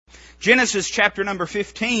Genesis chapter number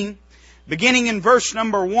 15, beginning in verse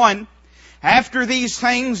number 1. After these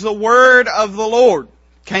things the word of the Lord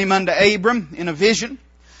came unto Abram in a vision,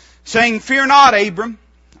 saying, Fear not, Abram,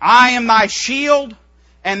 I am thy shield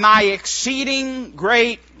and thy exceeding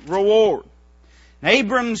great reward. And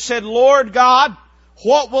Abram said, Lord God,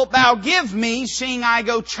 what wilt thou give me, seeing I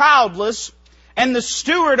go childless, and the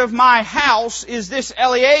steward of my house is this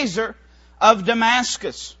Eliezer of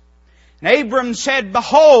Damascus? And Abram said,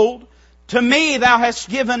 Behold, to me thou hast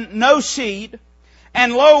given no seed,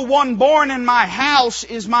 and lo, one born in my house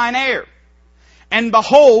is mine heir. And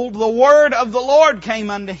behold, the word of the Lord came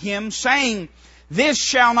unto him, saying, This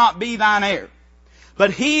shall not be thine heir,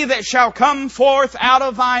 but he that shall come forth out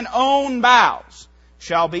of thine own bowels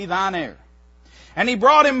shall be thine heir. And he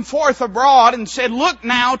brought him forth abroad, and said, Look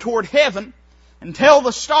now toward heaven, and tell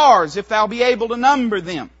the stars, if thou be able to number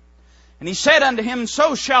them. And he said unto him,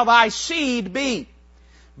 So shall thy seed be.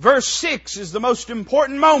 Verse 6 is the most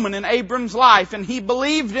important moment in Abram's life. And he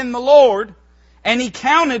believed in the Lord, and he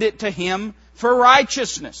counted it to him for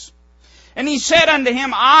righteousness. And he said unto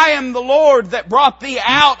him, I am the Lord that brought thee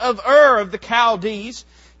out of Ur of the Chaldees,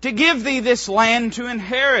 to give thee this land to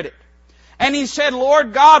inherit it. And he said,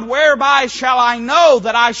 Lord God, whereby shall I know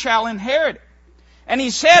that I shall inherit it? And he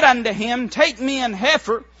said unto him, Take me an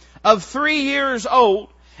heifer of 3 years old,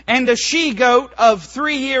 and a she-goat of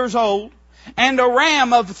 3 years old, and a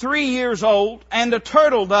ram of 3 years old, and a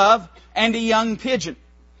turtle dove, and a young pigeon.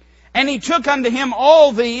 And he took unto him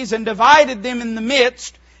all these, and divided them in the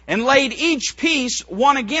midst, and laid each piece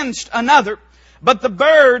one against another, but the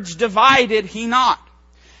birds divided he not.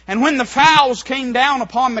 And when the fowls came down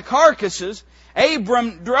upon the carcasses,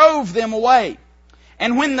 Abram drove them away.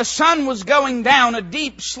 And when the sun was going down, a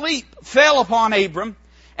deep sleep fell upon Abram,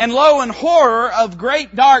 and lo, an horror of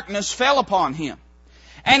great darkness fell upon him.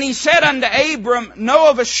 And he said unto Abram, Know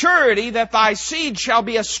of a surety that thy seed shall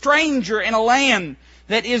be a stranger in a land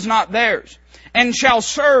that is not theirs, and shall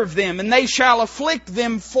serve them, and they shall afflict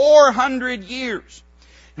them 400 years.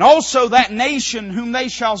 And also that nation whom they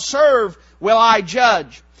shall serve will I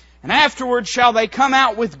judge. And afterward shall they come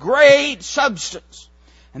out with great substance.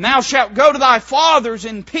 And thou shalt go to thy fathers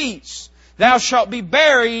in peace. Thou shalt be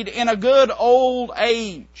buried in a good old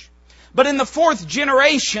age. But in the 4th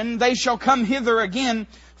generation they shall come hither again,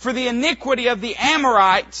 for the iniquity of the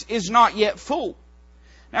Amorites is not yet full.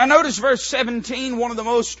 Now notice verse 17, one of the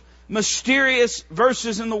most mysterious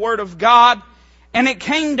verses in the Word of God. And it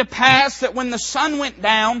came to pass that when the sun went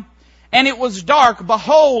down, and it was dark,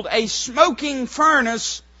 behold, a smoking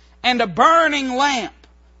furnace and a burning lamp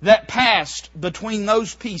that passed between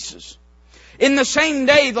those pieces. In the same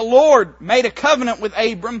day the Lord made a covenant with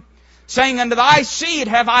Abram, saying, Unto thy seed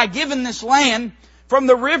have I given this land, from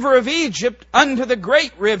the river of Egypt unto the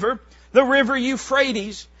great river, the river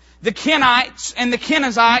Euphrates, the Kenites and the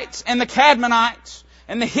Kenizzites and the Cadmonites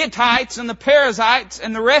and the Hittites and the Perizzites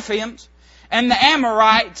and the Rephaims and the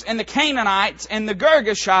Amorites and the Canaanites and the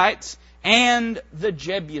Girgashites and the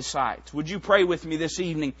Jebusites. Would you pray with me this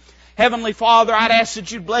evening? Heavenly Father, I'd ask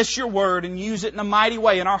that you'd bless your word and use it in a mighty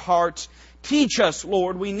way in our hearts. Teach us,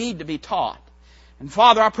 Lord. We need to be taught. And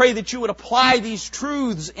Father, I pray that you would apply these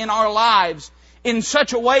truths in our lives in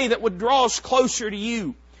such a way that would draw us closer to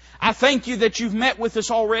you. I thank you that you've met with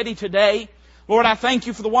us already today. Lord, I thank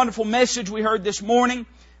you for the wonderful message we heard this morning,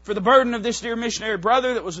 for the burden of this dear missionary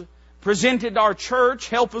brother that was presented to our church.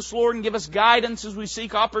 Help us, Lord, and give us guidance as we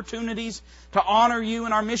seek opportunities to honor you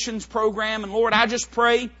in our missions program. And Lord, I just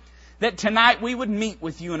pray that tonight we would meet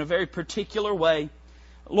with you in a very particular way.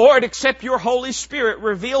 Lord, except your Holy Spirit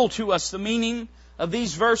reveal to us the meaning of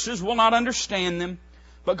these verses, we'll not understand them.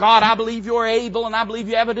 But God, I believe you're able, and I believe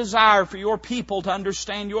you have a desire for your people to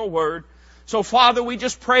understand your word. So Father, we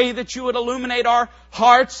just pray that you would illuminate our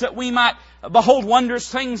hearts, that we might behold wondrous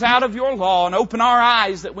things out of your law, and open our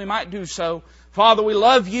eyes that we might do so. Father, we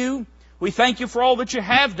love you. We thank you for all that you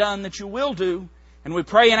have done, that you will do. And we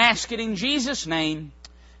pray and ask it in Jesus' name.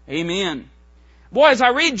 Amen. Boy, as I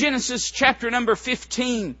read Genesis chapter number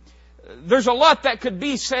 15, there's a lot that could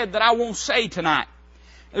be said that I won't say tonight.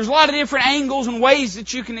 There's a lot of different angles and ways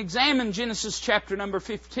that you can examine Genesis chapter number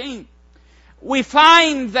 15. We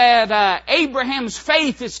find that Abraham's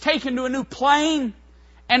faith is taken to a new plane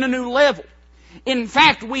and a new level. In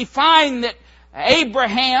fact, we find that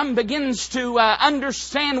Abraham begins to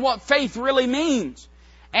understand what faith really means.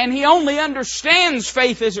 And he only understands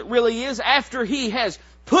faith as it really is after he has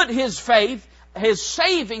put his faith, his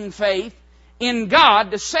saving faith, in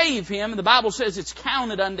God to save him. The Bible says it's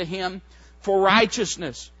counted unto him for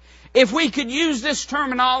righteousness. If we could use this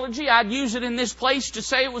terminology, I'd use it in this place to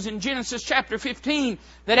say it was in Genesis chapter 15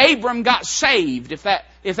 that Abram got saved, if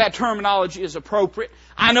that terminology is appropriate.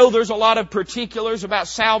 I know there's a lot of particulars about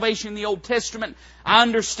salvation in the Old Testament. I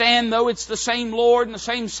understand, though, it's the same Lord and the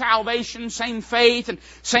same salvation, same faith and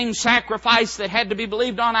same sacrifice that had to be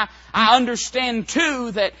believed on. I understand,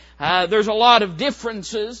 too, that there's a lot of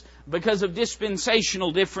differences because of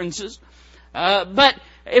dispensational differences. But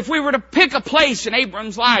if we were to pick a place in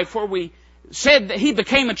Abram's life where we said that he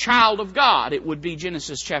became a child of God, it would be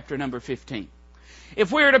Genesis chapter number 15.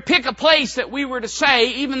 If we were to pick a place that we were to say,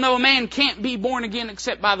 even though a man can't be born again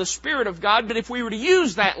except by the Spirit of God, but if we were to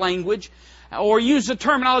use that language, or use the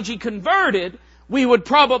terminology converted, we would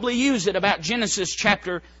probably use it about Genesis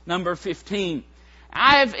chapter number 15.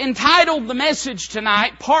 I've entitled the message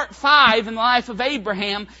tonight, Part 5 in the life of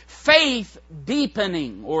Abraham, Faith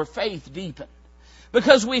Deepening, or Faith Deepened.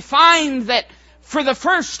 Because we find that for the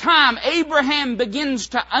first time, Abraham begins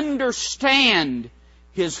to understand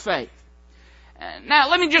his faith. Now,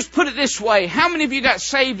 let me just put it this way. How many of you got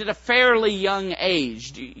saved at a fairly young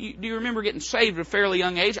age? Do you remember getting saved at a fairly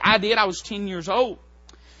young age? I did. I was 10 years old.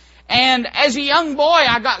 And as a young boy,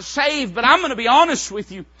 I got saved, but I'm going to be honest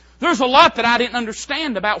with you. There's a lot that I didn't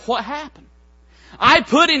understand about what happened. I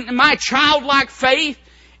put in my childlike faith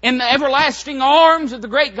in the everlasting arms of the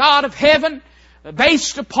great God of heaven,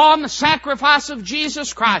 based upon the sacrifice of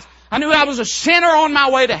Jesus Christ. I knew I was a sinner on my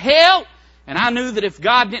way to hell, and I knew that if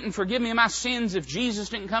God didn't forgive me of my sins, if Jesus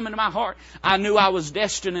didn't come into my heart, I knew I was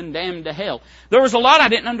destined and damned to hell. There was a lot I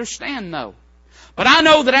didn't understand, though. But I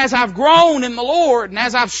know that as I've grown in the Lord and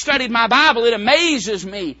as I've studied my Bible, it amazes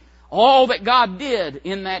me all that God did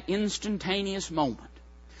in that instantaneous moment.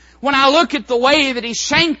 When I look at the way that He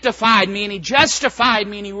sanctified me and He justified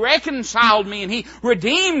me and He reconciled me and He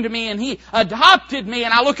redeemed me and He adopted me,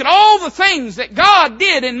 and I look at all the things that God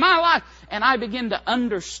did in my life, and I begin to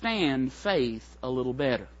understand faith a little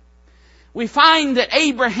better. We find that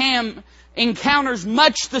Abraham encounters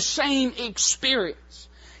much the same experience.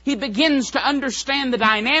 He begins to understand the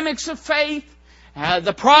dynamics of faith,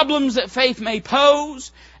 the problems that faith may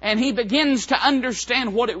pose, and he begins to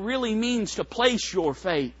understand what it really means to place your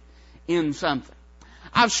faith in something.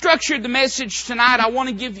 I've structured the message tonight. I want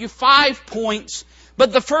to give you 5 points,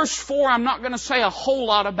 but the first 4 I'm not going to say a whole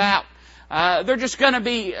lot about. They're just going to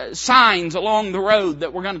be signs along the road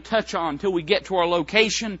that we're going to touch on until we get to our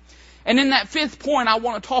location. And in that 5th point, I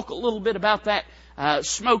want to talk a little bit about that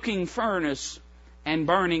smoking furnace and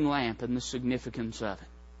burning lamp and the significance of it.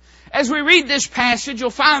 As we read this passage,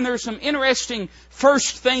 you'll find there are some interesting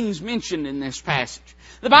first things mentioned in this passage.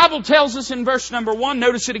 The Bible tells us in verse number 1,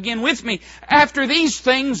 notice it again with me, after these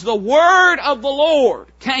things the word of the Lord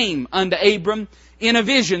came unto Abram in a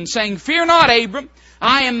vision, saying, Fear not, Abram,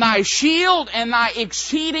 I am thy shield and thy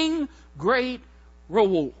exceeding great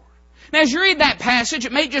reward. Now, as you read that passage,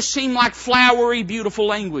 it may just seem like flowery, beautiful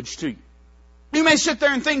language to you. You may sit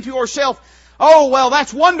there and think to yourself, oh, well,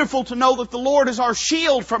 that's wonderful to know that the Lord is our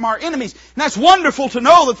shield from our enemies. And that's wonderful to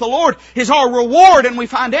know that the Lord is our reward and we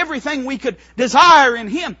find everything we could desire in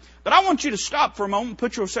Him. But I want you to stop for a moment and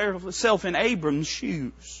put yourself in Abram's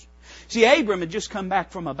shoes. See, Abram had just come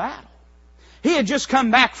back from a battle. He had just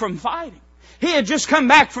come back from fighting. He had just come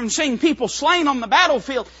back from seeing people slain on the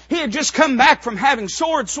battlefield. He had just come back from having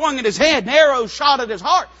swords swung at his head and arrows shot at his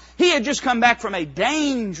heart. He had just come back from a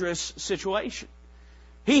dangerous situation.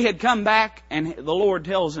 He had come back and the Lord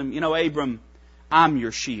tells him, you know, Abram, I'm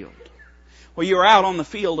your shield. Well, you were out on the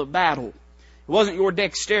field of battle. It wasn't your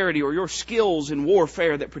dexterity or your skills in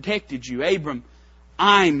warfare that protected you. Abram,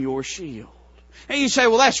 I'm your shield. And you say,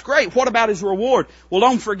 well, that's great. What about his reward? Well,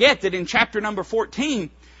 don't forget that in chapter number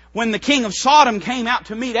 14, when the king of Sodom came out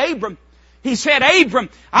to meet Abram, he said,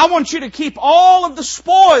 Abram, I want you to keep all of the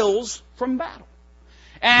spoils from battle.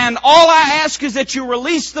 And all I ask is that you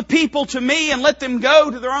release the people to me and let them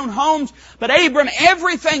go to their own homes. But Abram,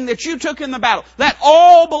 everything that you took in the battle, that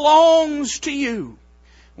all belongs to you.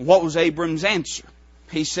 And what was Abram's answer?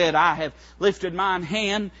 He said, I have lifted mine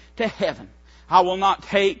hand to heaven. I will not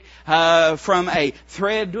take from a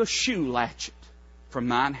thread to a shoe latchet from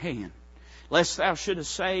thine hand, lest thou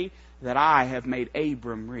shouldest say that I have made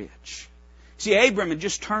Abram rich. See, Abram had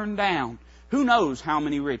just turned down who knows how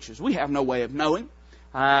many riches. We have no way of knowing.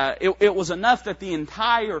 It was enough that the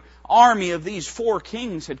entire army of these 4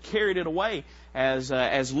 kings had carried it away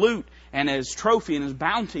as loot and as trophy and as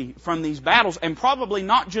bounty from these battles. And probably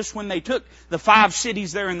not just when they took the 5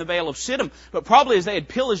 cities there in the Vale of Siddim, but probably as they had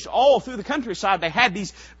pillaged all through the countryside, they had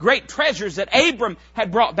these great treasures that Abram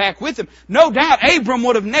had brought back with him. No doubt Abram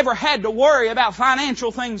would have never had to worry about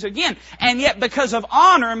financial things again. And yet because of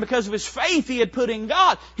honor and because of his faith he had put in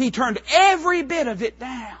God, he turned every bit of it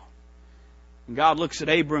down. And God looks at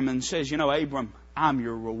Abram and says, Abram, I'm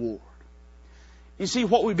your reward. You see,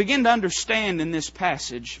 what we begin to understand in this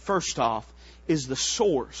passage, first off, is the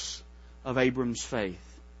source of Abram's faith.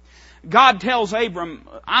 God tells Abram,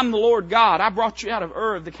 I'm the Lord God. I brought you out of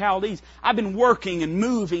Ur of the Chaldees. I've been working and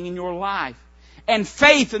moving in your life. And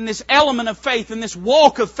faith, and this element of faith, and this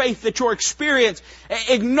walk of faith that you're experiencing,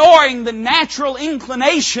 ignoring the natural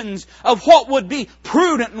inclinations of what would be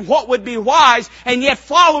prudent and what would be wise, and yet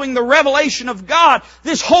following the revelation of God,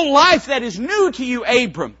 this whole life that is new to you,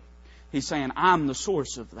 Abram. He's saying, I'm the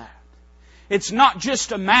source of that. It's not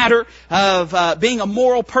just a matter of being a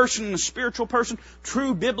moral person and a spiritual person.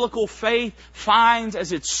 True biblical faith finds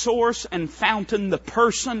as its source and fountain the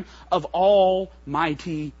person of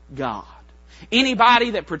Almighty God.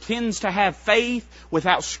 Anybody that pretends to have faith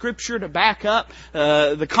without Scripture to back up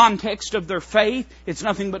the context of their faith, it's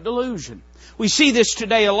nothing but delusion. We see this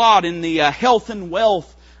today a lot in the health and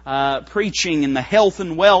wealth preaching and the health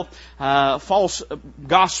and wealth, false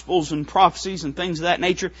gospels and prophecies and things of that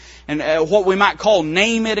nature, and what we might call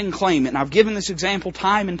name it and claim it. And I've given this example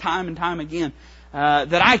time and time and time again,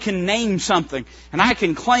 that I can name something and I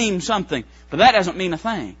can claim something, but that doesn't mean a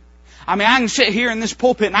thing. I mean, I can sit here in this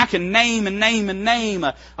pulpit and I can name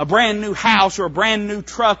a brand new house or a brand new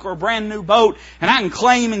truck or a brand new boat, and I can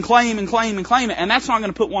claim and claim and claim and claim it, and that's not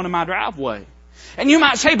going to put one in my driveway. And you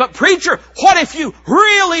might say, but preacher, what if you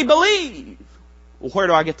really believe? Well, where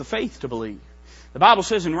do I get the faith to believe? The Bible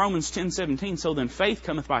says in Romans 10:17, so then faith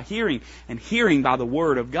cometh by hearing, and hearing by the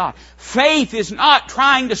Word of God. Faith is not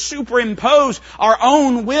trying to superimpose our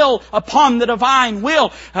own will upon the divine will.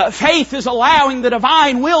 Faith is allowing the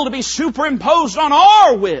divine will to be superimposed on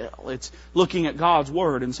our will. It's looking at God's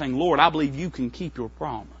Word and saying, Lord, I believe you can keep your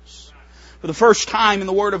promise. For the first time in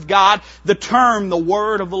the Word of God, the term, the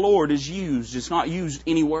Word of the Lord, is used. It's not used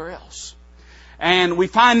anywhere else. And we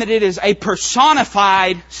find that it is a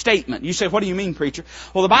personified statement. You say, what do you mean, preacher?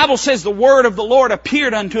 Well, the Bible says the Word of the Lord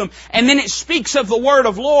appeared unto him, and then it speaks of the Word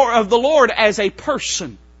of the Lord as a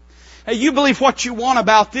person. Now, you believe what you want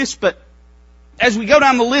about this, but as we go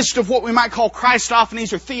down the list of what we might call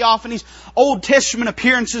Christophanies or theophanies, Old Testament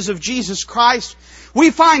appearances of Jesus Christ, we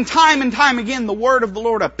find time and time again the Word of the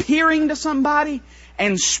Lord appearing to somebody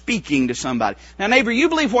and speaking to somebody. Now, neighbor, you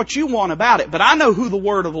believe what you want about it, but I know who the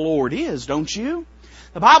Word of the Lord is, don't you?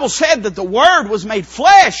 The Bible said that the Word was made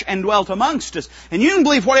flesh and dwelt amongst us. And you can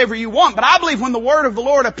believe whatever you want, but I believe when the Word of the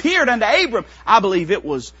Lord appeared unto Abram, I believe it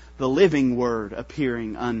was the living Word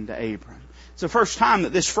appearing unto Abram. It's the first time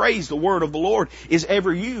that this phrase, the Word of the Lord, is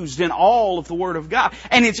ever used in all of the Word of God.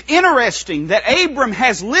 And it's interesting that Abram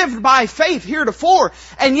has lived by faith heretofore,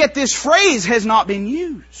 and yet this phrase has not been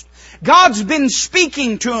used. God's been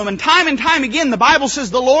speaking to him, and time again the Bible says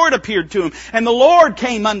the Lord appeared to him, and the Lord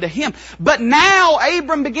came unto him. But now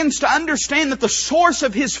Abram begins to understand that the source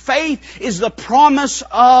of his faith is the promise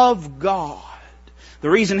of God. The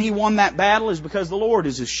reason he won that battle is because the Lord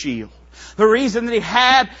is his shield. The reason that he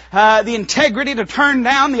had the integrity to turn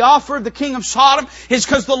down the offer of the king of Sodom is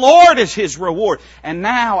because the Lord is his reward. And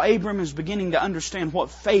now Abram is beginning to understand what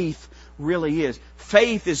faith really is.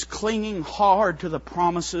 Faith is clinging hard to the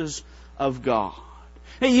promises of God.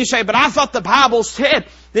 Now you say, but I thought the Bible said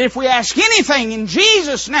that if we ask anything in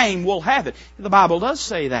Jesus' name, we'll have it. The Bible does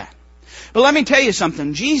say that. But let me tell you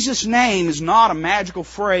something. Jesus' name is not a magical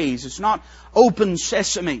phrase. It's not open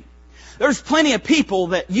sesame. There's plenty of people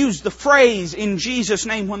that use the phrase in Jesus'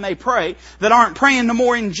 name when they pray that aren't praying no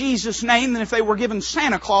more in Jesus' name than if they were giving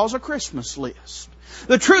Santa Claus a Christmas list.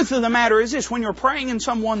 The truth of the matter is this, when you're praying in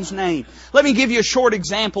someone's name, let me give you a short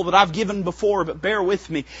example that I've given before, but bear with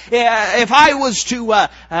me. If I was to,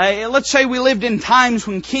 let's say we lived in times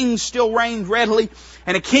when kings still reigned readily,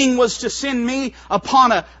 and a king was to send me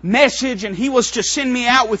upon a message, and he was to send me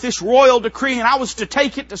out with this royal decree, and I was to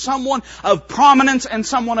take it to someone of prominence and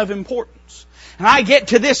someone of importance. And I get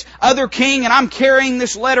to this other king, and I'm carrying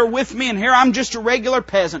this letter with me, and here I'm just a regular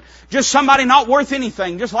peasant. Just somebody not worth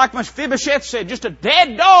anything. Just like Mephibosheth said, just a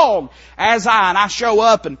dead dog and I show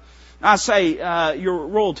up and I say, your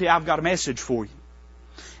royalty, I've got a message for you.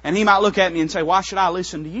 And he might look at me and say, why should I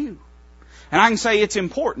listen to you? And I can say it's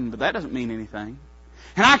important, but that doesn't mean anything.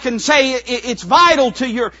 And I can say it's vital to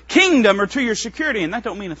your kingdom or to your security, and that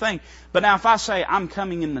don't mean a thing. But now if I say, I'm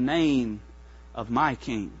coming in the name of my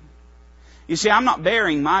King. You see, I'm not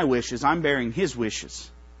bearing my wishes, I'm bearing His wishes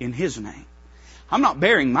in His name. I'm not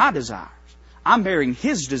bearing my desires, I'm bearing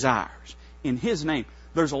His desires in His name.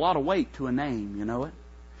 There's a lot of weight to a name, you know it?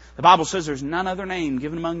 The Bible says there's none other name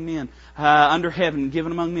given among men, under heaven,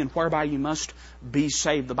 given among men, whereby you must be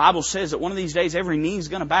saved. The Bible says that one of these days every knee is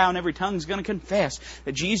going to bow and every tongue is going to confess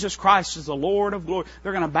that Jesus Christ is the Lord of glory.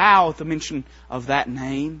 They're going to bow at the mention of that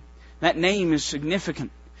name. That name is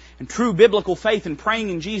significant. And true biblical faith in praying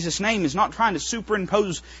in Jesus' name is not trying to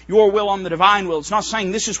superimpose your will on the divine will. It's not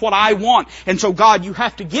saying this is what I want, and so God, you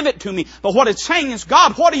have to give it to me. But what it's saying is,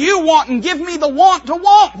 God, what do you want? And give me the want to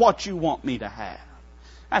want what you want me to have.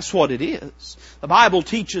 That's what it is. The Bible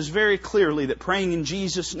teaches very clearly that praying in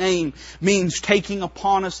Jesus' name means taking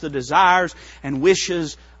upon us the desires and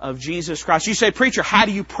wishes of Jesus Christ. You say, preacher, how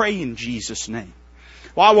do you pray in Jesus' name?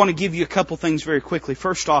 Well, I want to give you a couple things very quickly.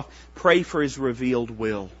 First off, pray for His revealed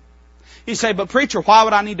will. You say, but preacher, why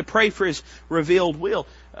would I need to pray for His revealed will?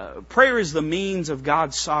 Prayer is the means of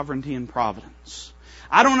God's sovereignty and providence.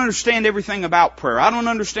 I don't understand everything about prayer. I don't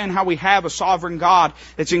understand how we have a sovereign God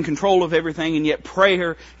that's in control of everything, and yet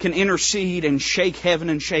prayer can intercede and shake heaven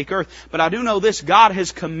and shake earth. But I do know this, God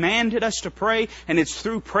has commanded us to pray, and it's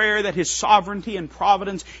through prayer that His sovereignty and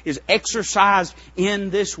providence is exercised in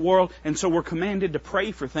this world. And so we're commanded to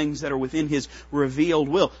pray for things that are within His revealed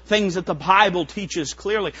will. Things that the Bible teaches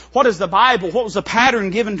clearly. What is the Bible? What was the pattern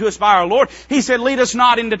given to us by our Lord? He said, lead us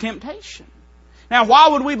not into temptation. Now, why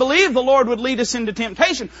would we believe the Lord would lead us into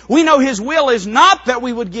temptation? We know His will is not that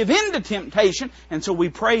we would give in to temptation, and so we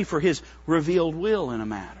pray for His revealed will in a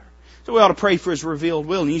matter. So we ought to pray for His revealed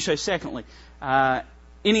will. And you say, secondly,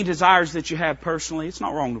 any desires that you have personally, it's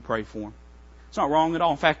not wrong to pray for them. It's not wrong at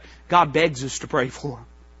all. In fact, God begs us to pray for them.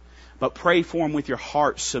 But pray for them with your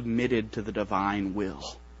heart submitted to the divine will.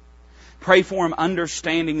 Pray for them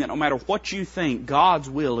understanding that no matter what you think, God's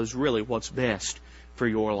will is really what's best for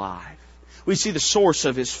your life. We see the source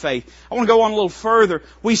of his faith. I want to go on a little further.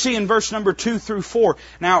 We see in verse number 2 through 4.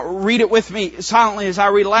 Now, read it with me silently as I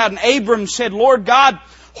read aloud. And Abram said, Lord God,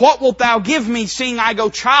 what wilt thou give me, seeing I go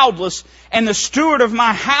childless, and the steward of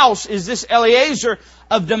my house is this Eliezer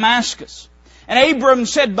of Damascus? And Abram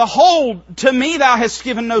said, Behold, to me thou hast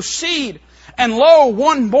given no seed, and lo,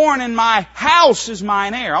 one born in my house is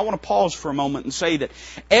mine heir. I want to pause for a moment and say that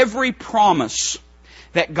every promise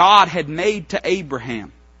that God had made to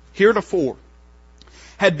Abraham heretofore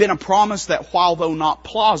had been a promise that, while though not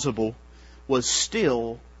plausible, was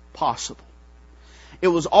still possible. It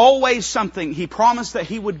was always something. He promised that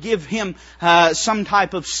He would give him some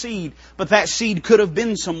type of seed, but that seed could have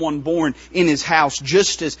been someone born in his house,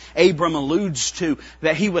 just as Abram alludes to,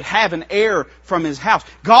 that he would have an heir from his house.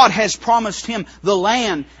 God has promised him the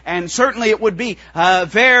land, and certainly it would be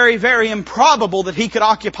very, very improbable that he could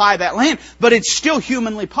occupy that land, but it's still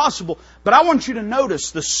humanly possible. But I want you to notice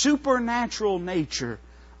the supernatural nature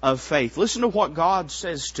of faith. Listen to what God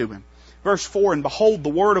says to him. Verse 4, And behold, the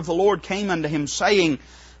word of the Lord came unto him, saying,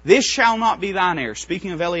 This shall not be thine heir,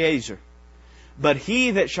 speaking of Eliezer, but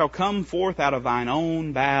he that shall come forth out of thine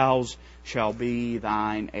own bowels shall be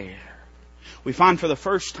thine heir. We find for the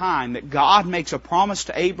first time that God makes a promise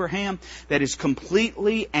to Abraham that is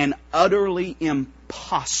completely and utterly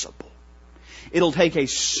impossible. It'll take a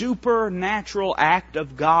supernatural act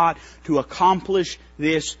of God to accomplish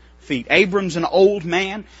this feet. Abram's an old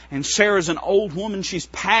man and Sarah's an old woman. She's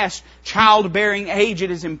past childbearing age.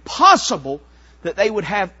 It is impossible that they would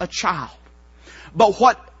have a child. But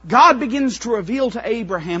what God begins to reveal to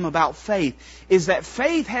Abraham about faith is that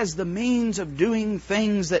faith has the means of doing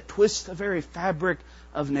things that twist the very fabric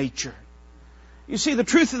of nature. You see, the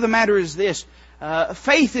truth of the matter is this.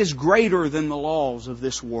 Faith is greater than the laws of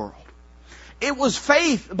this world. It was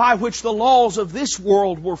faith by which the laws of this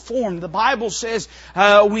world were formed. The Bible says,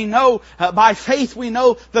 we know, by faith we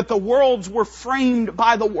know that the worlds were framed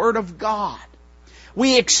by the Word of God.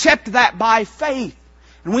 We accept that by faith.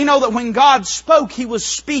 And we know that when God spoke, He was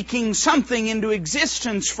speaking something into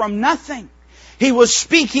existence from nothing. He was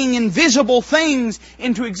speaking invisible things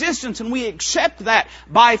into existence, and we accept that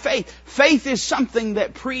by faith. Faith is something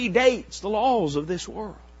that predates the laws of this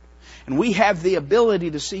world. And we have the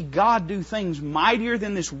ability to see God do things mightier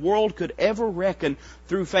than this world could ever reckon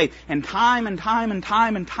through faith. And time and time and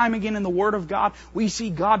time and time again in the Word of God, we see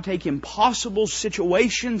God take impossible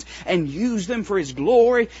situations and use them for His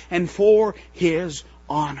glory and for His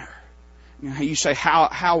honor. You say,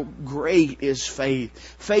 how great is faith?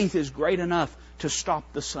 Faith is great enough to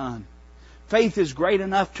stop the sun. Faith is great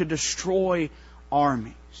enough to destroy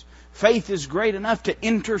armies. Faith is great enough to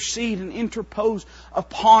intercede and interpose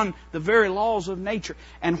upon the very laws of nature.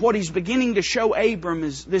 And what He's beginning to show Abram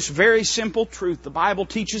is this very simple truth. The Bible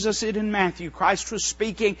teaches us it in Matthew. Christ was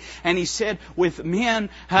speaking and He said, with men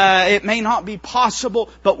it may not be possible,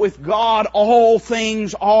 but with God all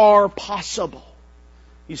things are possible.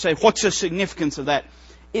 You say, what's the significance of that?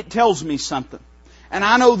 It tells me something. And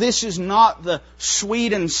I know this is not the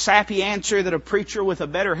sweet and sappy answer that a preacher with a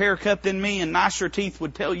better haircut than me and nicer teeth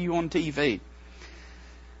would tell you on TV.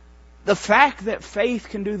 The fact that faith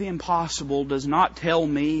can do the impossible does not tell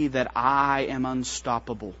me that I am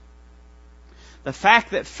unstoppable. The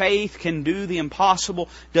fact that faith can do the impossible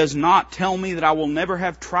does not tell me that I will never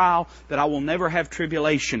have trial, that I will never have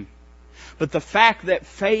tribulation. But the fact that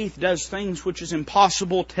faith does things which is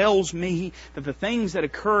impossible tells me that the things that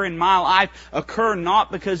occur in my life occur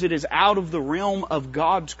not because it is out of the realm of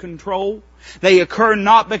God's control. They occur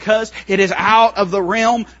not because it is out of the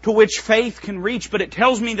realm to which faith can reach, but it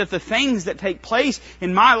tells me that the things that take place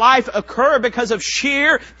in my life occur because of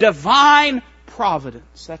sheer divine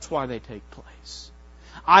providence. That's why they take place.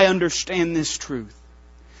 I understand this truth.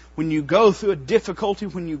 When you go through a difficulty,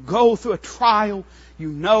 when you go through a trial, you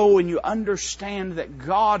know and you understand that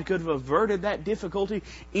God could have averted that difficulty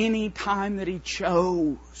any time that He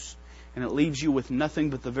chose. And it leaves you with nothing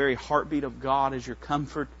but the very heartbeat of God as your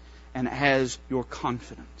comfort and as your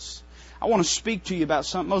confidence. I want to speak to you about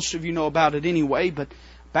something. Most of you know about it anyway, but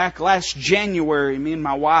back last January, me and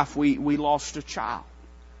my wife, we lost a child.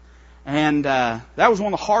 And that was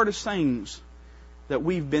one of the hardest things that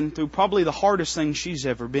we've been through. Probably the hardest thing she's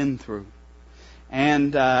ever been through.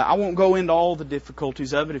 And I won't go into all the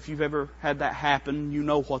difficulties of it. If you've ever had that happen, you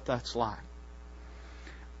know what that's like.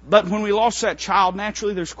 But when we lost that child,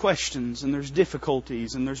 naturally there's questions and there's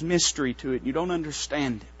difficulties and there's mystery to it. You don't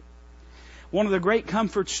understand it. One of the great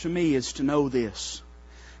comforts to me is to know this,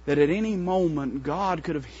 that at any moment God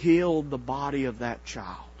could have healed the body of that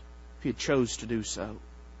child if He had chose to do so.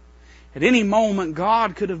 At any moment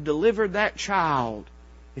God could have delivered that child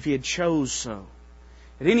if He had chose so.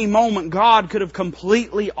 At any moment, God could have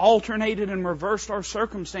completely alternated and reversed our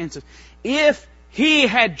circumstances if He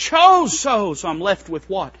had chose so. So I'm left with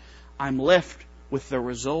what? I'm left with the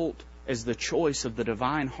result as the choice of the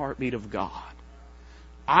divine heartbeat of God.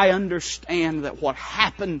 I understand that what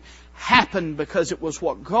happened because it was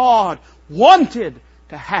what God wanted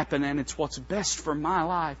to happen, and it's what's best for my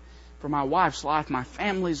life, for my wife's life, my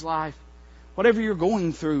family's life. Whatever you're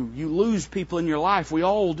going through, you lose people in your life. We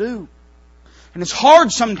all do. And it's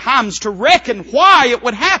hard sometimes to reckon why it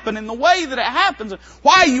would happen in the way that it happens,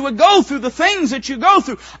 why you would go through the things that you go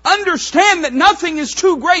through. Understand that nothing is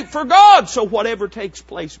too great for God, so whatever takes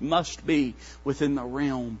place must be within the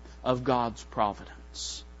realm of God's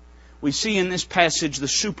providence. We see in this passage the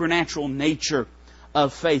supernatural nature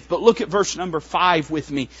of faith. But look at verse number 5 with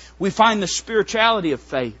me. We find the spirituality of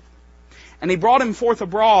faith. And He brought him forth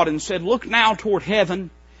abroad and said, Look now toward heaven,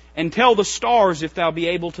 and tell the stars if thou be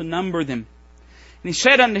able to number them. And He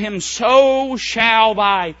said unto him, So shall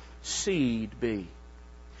thy seed be.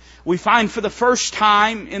 We find for the first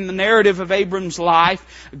time in the narrative of Abram's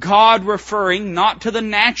life, God referring not to the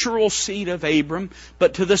natural seed of Abram,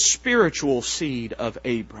 but to the spiritual seed of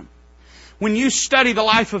Abram. When you study the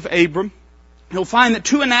life of Abram, you'll find that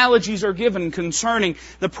two analogies are given concerning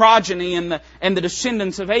the progeny and the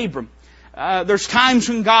descendants of Abram. There's times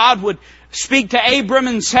when God would speak to Abram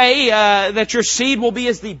and say that your seed will be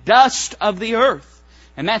as the dust of the earth.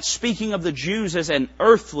 And that's speaking of the Jews as an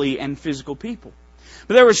earthly and physical people.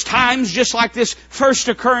 But there was times, just like this first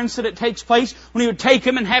occurrence that it takes place, when He would take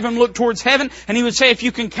him and have him look towards heaven, and He would say, if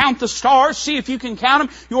you can count the stars, see if you can count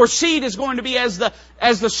them, your seed is going to be as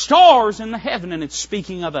the stars in the heaven. And it's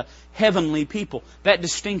speaking of a heavenly people. That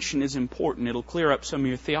distinction is important. It'll clear up some of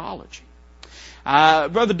your theology.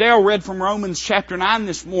 Brother Darrell read from Romans chapter 9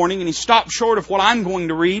 this morning, and he stopped short of what I'm going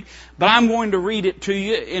to read, but I'm going to read it to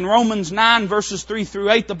you. In Romans 9 verses 3 through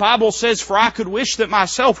 8, the Bible says, For I could wish that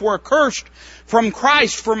myself were accursed from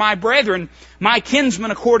Christ for my brethren, my kinsmen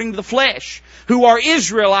according to the flesh, who are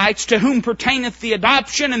Israelites, to whom pertaineth the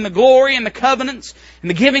adoption and the glory and the covenants and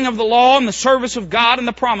the giving of the law and the service of God and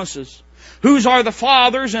the promises, whose are the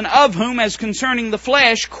fathers, and of whom, as concerning the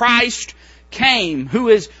flesh, Christ came, who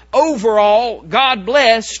is over all, God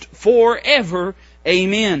blessed forever.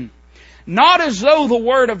 Amen. Not as though the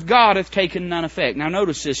word of God hath taken none effect. Now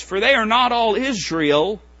notice this. For they are not all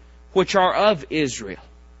Israel which are of Israel.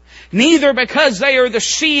 Neither because they are the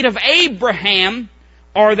seed of Abraham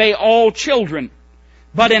are they all children.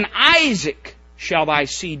 But in Isaac shall thy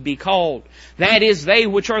seed be called. That is, they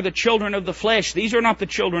which are the children of the flesh. These are not the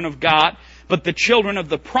children of God, but the children of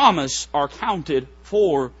the promise are counted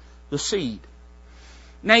for the seed.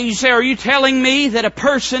 Now you say, are you telling me that a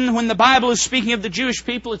person, when the Bible is speaking of the Jewish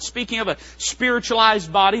people, it's speaking of a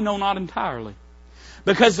spiritualized body? No, not entirely.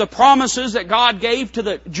 Because the promises that God gave to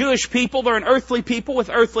the Jewish people, they're an earthly people with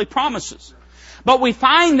earthly promises. But we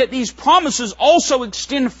find that these promises also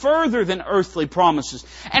extend further than earthly promises.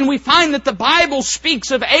 And we find that the Bible speaks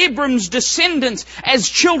of Abram's descendants as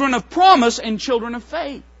children of promise and children of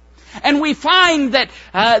faith. And we find that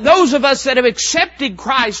those of us that have accepted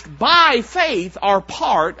Christ by faith are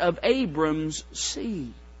part of Abram's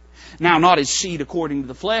seed. Now, not his seed according to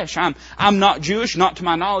the flesh. I'm not Jewish, not to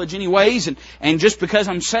my knowledge anyways, and just because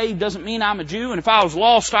I'm saved doesn't mean I'm a Jew, and if I was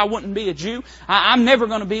lost I wouldn't be a Jew. I'm never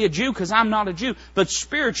going to be a Jew because I'm not a Jew. But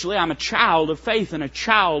spiritually I'm a child of faith and a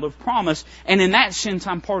child of promise, and in that sense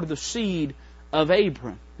I'm part of the seed of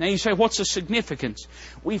Abram. Now you say, what's the significance?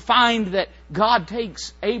 We find that God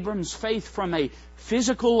takes Abram's faith from a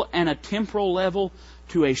physical and a temporal level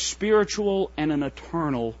to a spiritual and an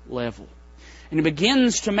eternal level. And He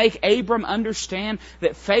begins to make Abram understand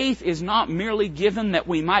that faith is not merely given that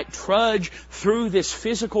we might trudge through this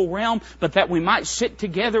physical realm, but that we might sit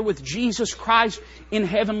together with Jesus Christ in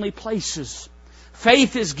heavenly places.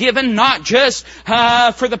 Faith is given not just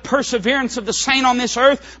for the perseverance of the saint on this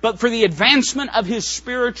earth, but for the advancement of his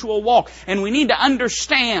spiritual walk. And we need to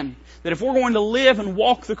understand that if we're going to live and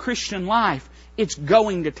walk the Christian life, it's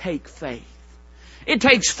going to take faith. It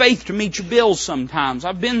takes faith to meet your bills sometimes.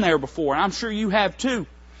 I've been there before, and I'm sure you have too.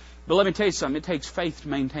 But let me tell you something, it takes faith to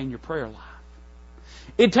maintain your prayer life.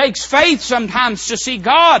 It takes faith sometimes to see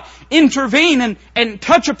God intervene and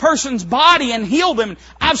touch a person's body and heal them.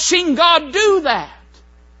 I've seen God do that.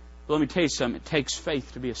 But let me tell you something, it takes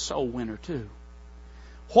faith to be a soul winner too.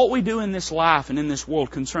 What we do in this life and in this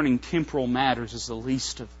world concerning temporal matters is the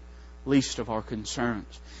least of our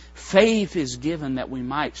concerns. Faith is given that we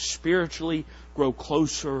might spiritually grow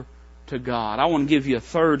closer to God. I want to give you a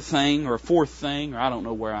third thing or a fourth thing, or I don't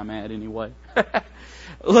know where I'm at anyway.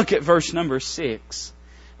 Look at verse number 6.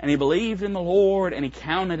 And he believed in the Lord, and He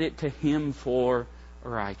counted it to him for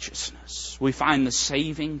righteousness. We find the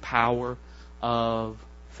saving power of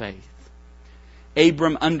faith.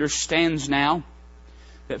 Abram understands now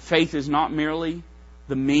that faith is not merely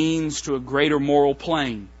the means to a greater moral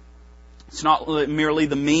plane. It's not merely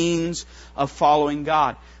the means of following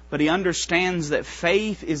God. But he understands that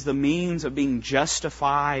faith is the means of being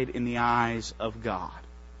justified in the eyes of God.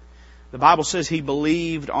 The Bible says he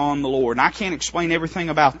believed on the Lord. And I can't explain everything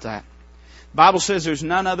about that. The Bible says there's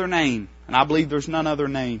none other name. And I believe there's none other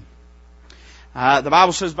name. The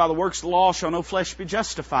Bible says by the works of the law shall no flesh be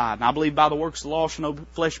justified. And I believe by the works of the law shall no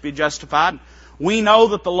flesh be justified. We know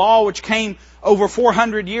that the law which came over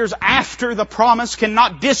 400 years after the promise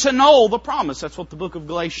cannot disannul the promise. That's what the book of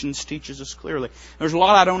Galatians teaches us clearly. There's a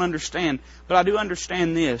lot I don't understand, but I do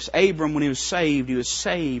understand this. Abram, when he was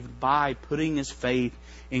saved by putting his faith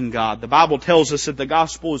in God. The Bible tells us that the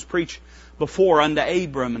gospel was preached before unto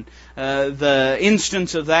Abram. And the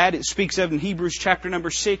instance of that, it speaks of in Hebrews chapter number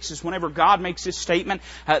 6, is whenever God makes this statement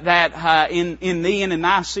that in thee and in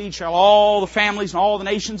thy seed shall all the families and all the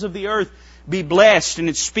nations of the earth be blessed. And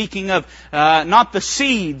it's speaking of not the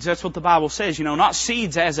seeds, that's what the Bible says, not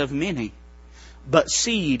seeds as of many, but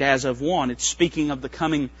seed as of one. It's speaking of the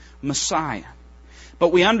coming Messiah.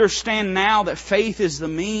 But we understand now that faith is the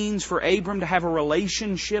means for Abram to have a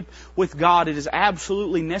relationship with God. It is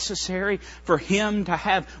absolutely necessary for him to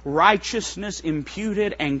have righteousness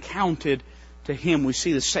imputed and counted to him. We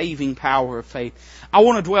see the saving power of faith. I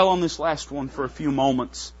want to dwell on this last one for a few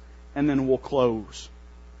moments, and then we'll close.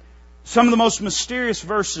 Some of the most mysterious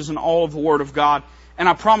verses in all of the Word of God, and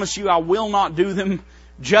I promise you I will not do them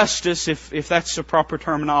justice, if that's the proper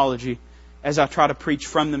terminology, as I try to preach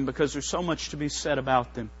from them, because there's so much to be said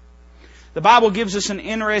about them. The Bible gives us an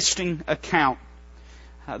interesting account.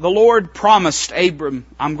 The Lord promised Abram,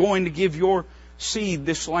 I'm going to give your seed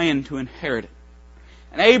this land to inherit it.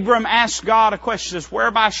 And Abram asked God a question, says,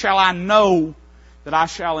 whereby shall I know that I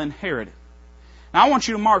shall inherit it? Now I want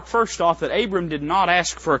you to mark first off that Abram did not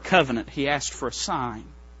ask for a covenant. He asked for a sign.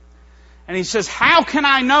 And he says, how can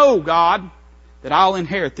I know, God, that I'll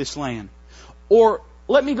inherit this land? Or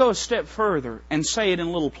let me go a step further and say it in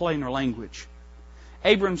a little plainer language.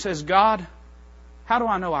 Abram says, God, how do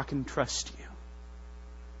I know I can trust you?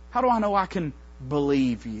 How do I know I can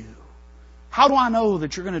believe you? How do I know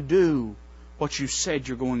that you're going to do what you said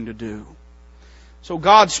you're going to do? So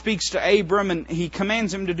God speaks to Abram and He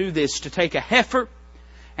commands him to do this, to take a heifer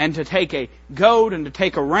and to take a goat and to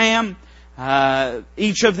take a ram,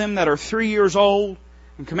 each of them that are 3 years old,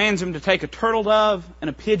 and commands him to take a turtle dove and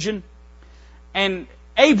a pigeon. And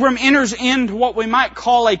Abram enters into what we might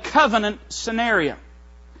call a covenant scenario.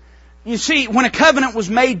 You see, when a covenant was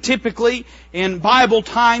made typically in Bible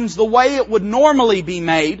times, the way it would normally be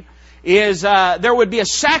made is there would be a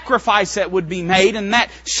sacrifice that would be made, and that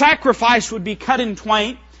sacrifice would be cut in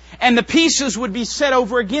twain, and the pieces would be set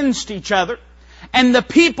over against each other, and the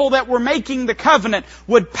people that were making the covenant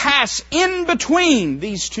would pass in between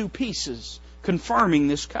these two pieces, confirming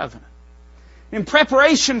this covenant. In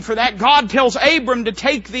preparation for that, God tells Abram to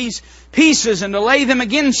take these pieces and to lay them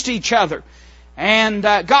against each other. And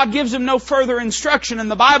God gives him no further instruction. And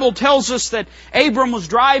the Bible tells us that Abram was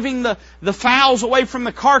driving the fowls away from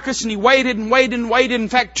the carcass, and he waited and waited and waited. In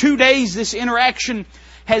fact, 2 days this interaction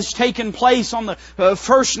has taken place. On the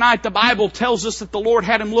first night, the Bible tells us that the Lord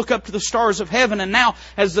had him look up to the stars of heaven. And now,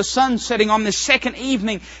 as the sun's setting on this second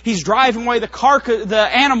evening, he's driving away the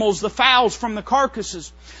animals, the fowls from the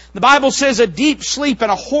carcasses. The Bible says a deep sleep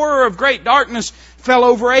and a horror of great darkness fell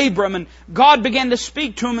over Abram, and God began to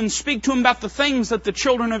speak to him and speak to him about the things that the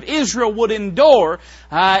children of Israel would endure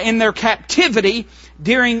in their captivity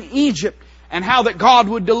during Egypt, and how that God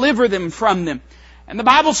would deliver them from them. And the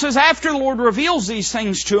Bible says after the Lord reveals these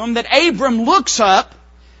things to him, that Abram looks up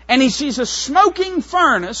and he sees a smoking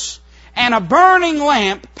furnace and a burning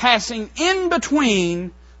lamp passing in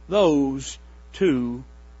between those two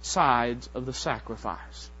sides of the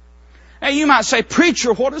sacrifice. Now you might say,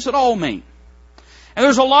 "Preacher, what does it all mean?" And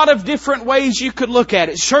there's a lot of different ways you could look at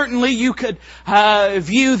it. Certainly you could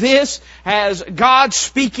view this as God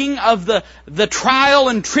speaking of the trial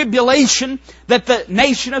and tribulation that the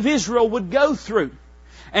nation of Israel would go through.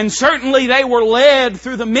 And certainly they were led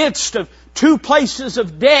through the midst of two places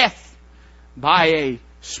of death by a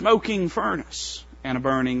smoking furnace and a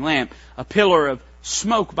burning lamp, a pillar of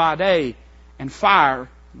smoke by day and fire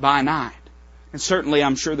by night. And certainly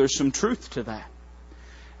I'm sure there's some truth to that.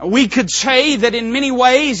 We could say that in many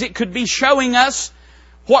ways it could be showing us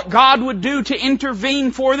what God would do to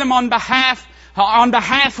intervene for them on behalf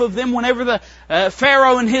of them whenever the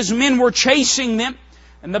Pharaoh and his men were chasing them.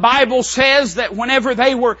 And the Bible says that whenever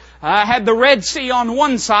they had the Red Sea on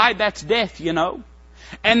one side, that's death, you know.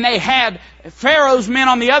 And they had Pharaoh's men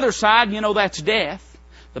on the other side, you know, that's death.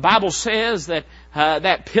 The Bible says that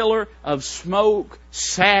that pillar of smoke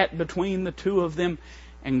sat between the two of them,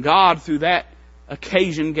 and God through that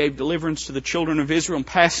occasion gave deliverance to the children of Israel in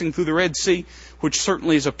passing through the Red Sea, which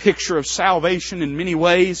certainly is a picture of salvation in many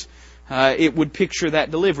ways. It would picture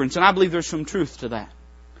that deliverance, and I believe there's some truth to that.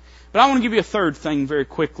 But I want to give you a third thing very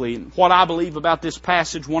quickly. What I believe about this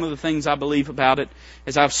passage, one of the things I believe about it,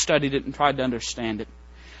 as I've studied it and tried to understand it.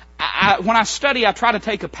 When I study, I try to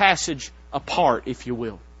take a passage apart, if you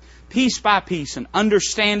will, piece by piece, and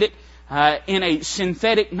understand it in a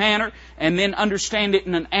synthetic manner, and then understand it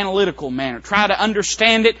in an analytical manner. Try to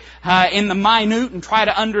understand it in the minute, and try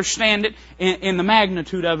to understand it in the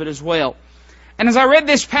magnitude of it as well. And as I read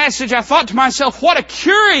this passage, I thought to myself, what a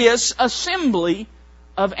curious assembly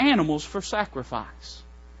of animals for sacrifice.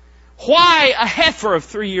 Why a heifer of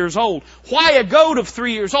 3 years old? Why a goat of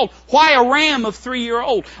 3 years old? Why a ram of 3 years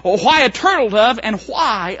old? Or why a turtle dove? And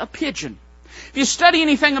why a pigeon? If you study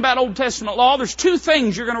anything about Old Testament law, there's two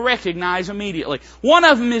things you're going to recognize immediately. One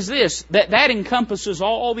of them is this, that encompasses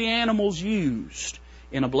all the animals used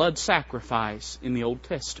in a blood sacrifice in the Old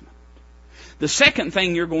Testament. The second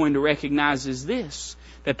thing you're going to recognize is this,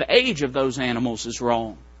 that the age of those animals is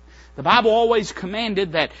wrong. The Bible always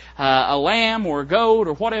commanded that a lamb or a goat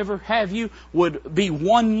or whatever have you would be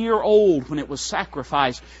 1 year old when it was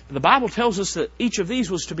sacrificed. The Bible tells us that each of these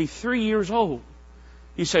was to be 3 years old.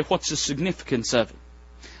 You say, what's the significance of it?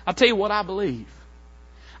 I'll tell you what I believe.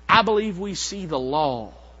 I believe we see the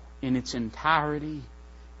law in its entirety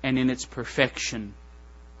and in its perfection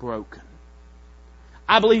broken.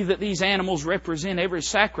 I believe that these animals represent every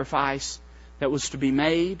sacrifice that was to be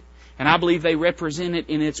made. And I believe they represent it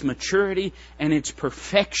in its maturity and its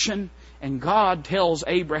perfection. And God tells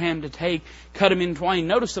Abraham to cut them in twain.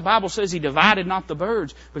 Notice the Bible says He divided not the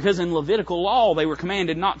birds, because in Levitical law they were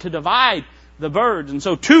commanded not to divide the birds. And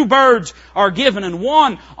so 2 birds are given, and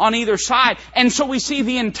 1 on either side. And so we see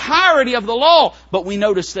the entirety of the law, but we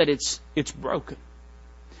notice that it's broken.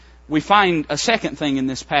 We find a second thing in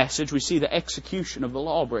this passage. We see the execution of the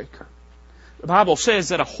lawbreaker. The Bible says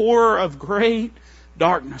that a horror of great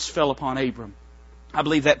darkness fell upon Abram. I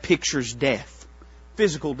believe that pictures death,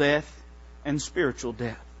 physical death and spiritual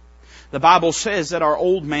death. The Bible says that our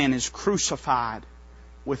old man is crucified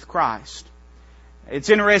with Christ. It's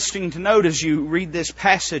interesting to note as you read this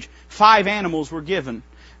passage, 5 animals were given.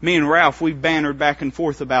 Me and Ralph, we've bantered back and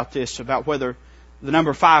forth about this, about whether the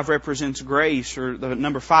number 5 represents grace or the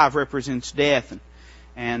number 5 represents death.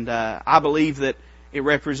 And I believe that it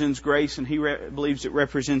represents grace, and he believes it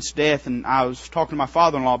represents death. And I was talking to my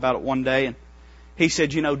father-in-law about it one day, and he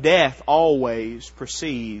said, you know, death always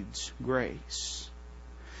precedes grace.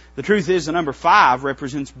 The truth is, the number 5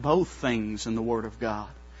 represents both things in the Word of God.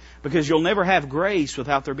 Because you'll never have grace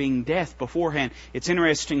without there being death beforehand. It's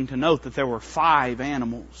interesting to note that there were 5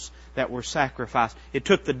 animals that were sacrificed. It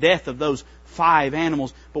took the death of those 5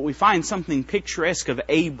 animals, but we find something picturesque of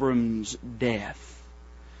Abram's death.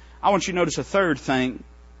 I want you to notice a third thing,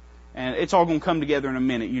 and it's all going to come together in a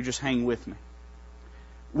minute. You just hang with me.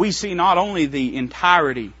 We see not only the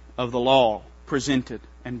entirety of the law presented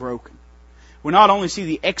and broken. We not only see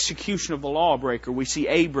the execution of the lawbreaker, we see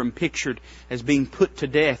Abram pictured as being put to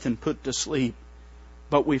death and put to sleep.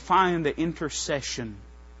 But we find the intercession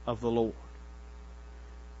of the Lord.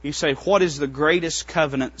 You say, what is the greatest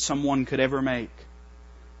covenant someone could ever make?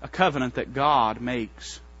 A covenant that God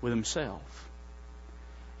makes with Himself.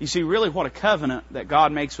 You see, really what a covenant that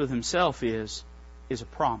God makes with Himself is a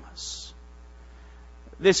promise.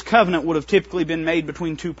 This covenant would have typically been made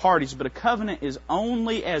between 2 parties, but a covenant is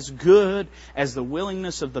only as good as the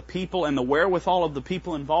willingness of the people and the wherewithal of the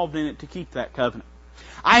people involved in it to keep that covenant.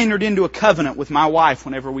 I entered into a covenant with my wife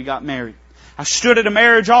whenever we got married. I stood at a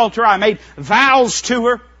marriage altar. I made vows to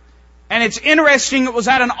her. And it's interesting, it was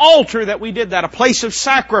at an altar that we did that, a place of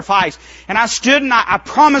sacrifice. And I stood and I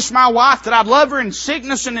promised my wife that I'd love her in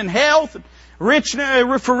sickness and in health,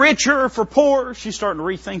 for richer or for poorer. She's starting to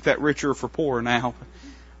rethink that richer or for poorer now.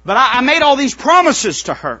 But I made all these promises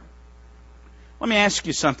to her. Let me ask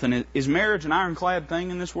you something. Is marriage an ironclad thing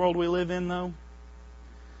in this world we live in, though?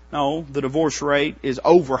 No, the divorce rate is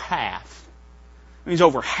over half. It means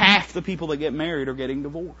over half the people that get married are getting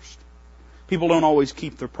divorced. People don't always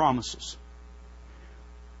keep their promises.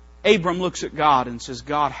 Abram looks at God and says,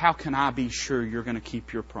 God, how can I be sure you're going to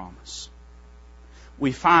keep your promise?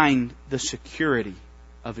 We find the security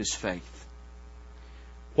of his faith.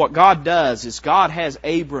 What God does is God has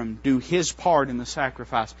Abram do his part in the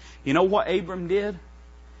sacrifice. You know what Abram did?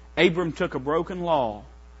 Abram took a broken law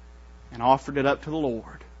and offered it up to the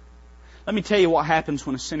Lord. Let me tell you what happens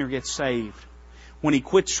when a sinner gets saved. When he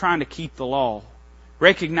quits trying to keep the law,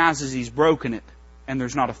 recognizes he's broken it, and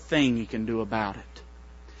there's not a thing he can do about it.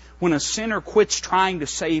 When a sinner quits trying to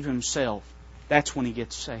save himself, that's when he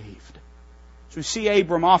gets saved. So we see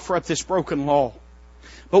Abram offer up this broken law.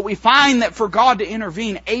 But we find that for God to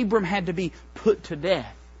intervene, Abram had to be put to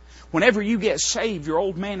death. Whenever you get saved, your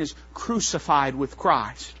old man is crucified with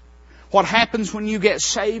Christ. What happens when you get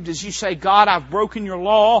saved is you say, God, I've broken your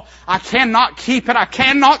law. I cannot keep it. I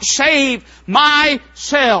cannot save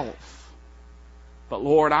myself. But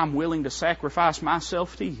Lord, I'm willing to sacrifice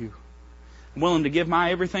myself to you. I'm willing to give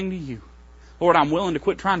my everything to you. Lord, I'm willing to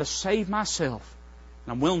quit trying to save myself.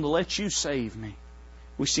 And I'm willing to let you save me.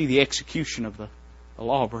 We see the execution of the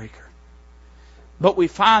lawbreaker. But we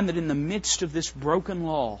find that in the midst of this broken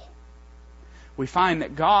law, we find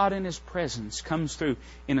that God in His presence comes through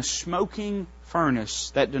in a smoking furnace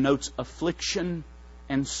that denotes affliction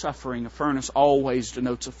and suffering. A furnace always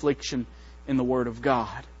denotes affliction in the Word of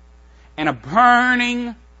God. And a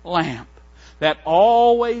burning lamp that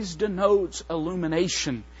always denotes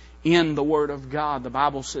illumination in the Word of God. The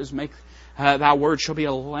Bible says, "Make Thy word shall be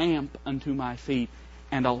a lamp unto my feet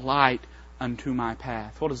and a light unto my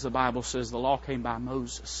path." What does the Bible say? The law came by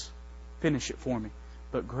Moses. Finish it for me.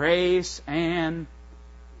 But grace and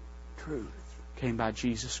truth came by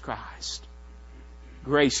Jesus Christ.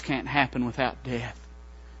 Grace can't happen without death.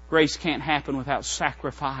 Grace can't happen without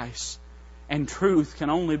sacrifice. And truth can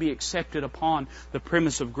only be accepted upon the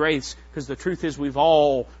premise of grace, because the truth is we've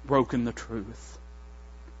all broken the truth.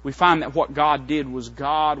 We find that what God did was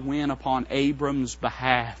God went upon Abram's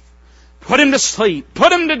behalf. Put him to sleep.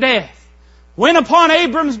 Put him to death. Went upon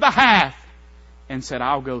Abram's behalf and said,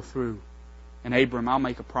 I'll go through. And Abram, I'll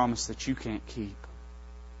make a promise that you can't keep.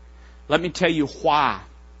 Let me tell you why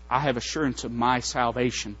I have assurance of my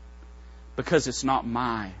salvation. Because it's not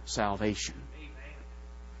my salvation.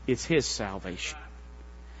 It's His salvation.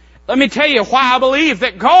 Let me tell you why I believe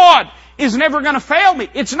that God is never going to fail me.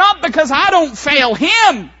 It's not because I don't fail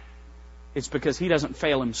Him. It's because He doesn't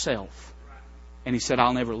fail Himself. And He said,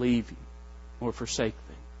 I'll never leave you or forsake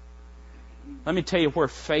thee. Let me tell you where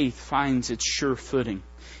faith finds its sure footing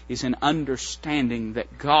is in understanding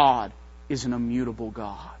that God is an immutable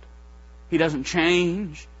God. He doesn't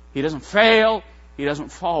change. He doesn't fail. He doesn't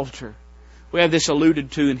falter. We have this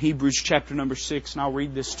alluded to in Hebrews chapter number 6, and I'll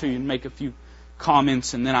read this to you and make a few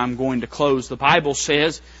comments, and then I'm going to close. The Bible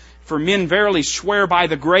says, "For men verily swear by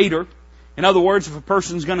the greater, In other words, if a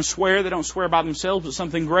person's going to swear, they don't swear by themselves, but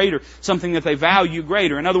something greater, something that they value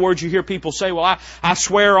greater. In other words, you hear people say, well, I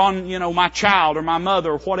swear on, my child or my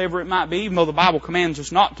mother or whatever it might be, even though the Bible commands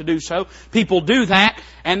us not to do so. People do that,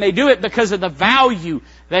 and they do it because of the value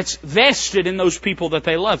that's vested in those people that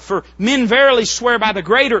they love. For men verily swear by the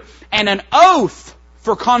greater, and an oath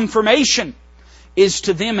for confirmation is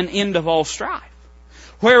to them an end of all strife.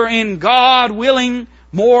 Wherein God willing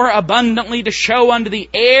more abundantly to show unto the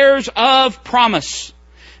heirs of promise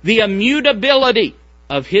the immutability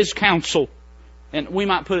of His counsel. And we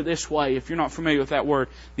might put it this way, if you're not familiar with that word,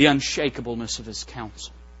 the unshakableness of His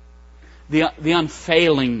counsel. The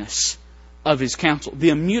unfailingness of His counsel. The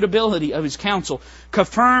immutability of His counsel.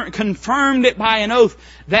 Confirmed it by an oath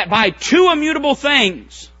that by two immutable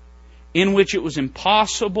things in which it was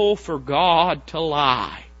impossible for God to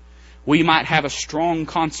lie, we might have a strong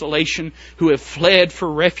consolation who have fled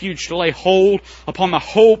for refuge to lay hold upon the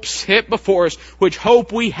hope set before us, which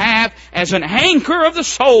hope we have as an anchor of the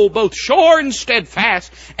soul, both sure and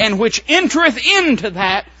steadfast, and which entereth into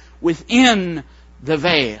that within the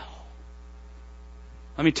veil.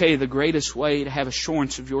 Let me tell you, the greatest way to have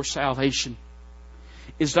assurance of your salvation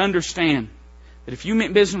is to understand that if you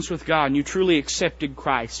meant business with God and you truly accepted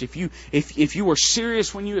Christ, if you were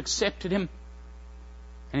serious when you accepted Him,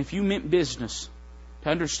 and if you meant business, to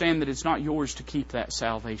understand that it's not yours to keep that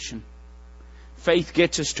salvation. Faith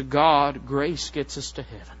gets us to God. Grace gets us to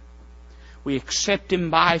heaven. We accept Him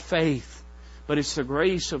by faith. But it's the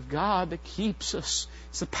grace of God that keeps us.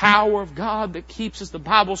 It's the power of God that keeps us. The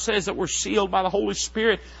Bible says that we're sealed by the Holy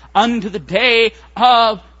Spirit unto the day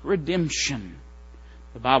of redemption.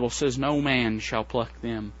 The Bible says no man shall pluck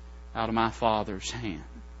them out of my Father's hand.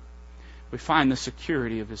 We find the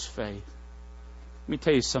security of His faith. Let me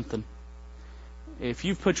tell you something. If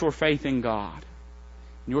you've put your faith in God,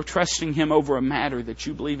 and you're trusting Him over a matter that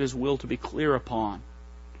you believe His will to be clear upon,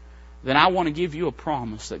 then I want to give you a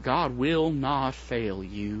promise that God will not fail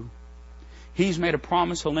you. He's made a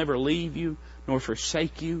promise He'll never leave you nor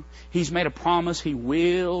forsake you. He's made a promise He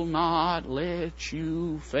will not let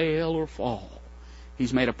you fail or fall.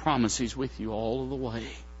 He's made a promise He's with you all of the way.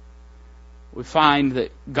 We find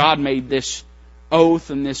that God made this oath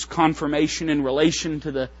and this confirmation in relation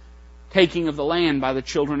to the taking of the land by the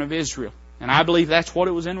children of Israel. And I believe that's what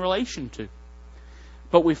it was in relation to.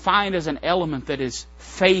 But we find as an element that His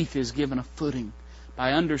faith is given a footing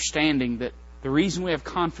by understanding that the reason we have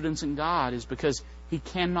confidence in God is because He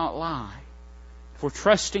cannot lie. If we're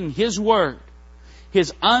trusting His Word,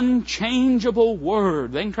 His unchangeable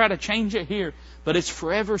Word, they can try to change it here, but it's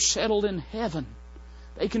forever settled in heaven.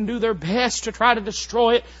 They can do their best to try to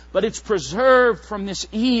destroy it, but it's preserved from this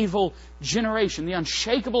evil generation. The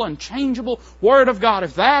unshakable, unchangeable Word of God.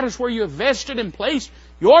 If that is where you have vested and placed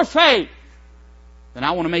your faith, then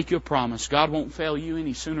I want to make you a promise. God won't fail you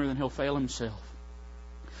any sooner than He'll fail Himself.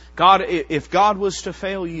 If God was to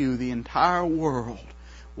fail you, the entire world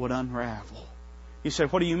would unravel. You say,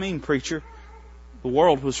 what do you mean, preacher? The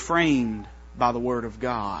world was framed by the Word of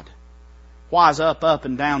God. Why's up, up,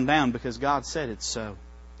 and down, down? Because God said it's so.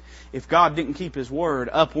 If God didn't keep His Word,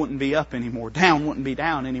 up wouldn't be up anymore. Down wouldn't be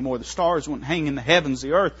down anymore. The stars wouldn't hang in the heavens.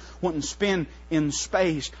 The earth wouldn't spin in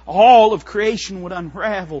space. All of creation would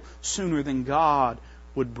unravel sooner than God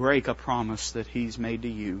would break a promise that He's made to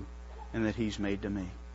you and that He's made to me.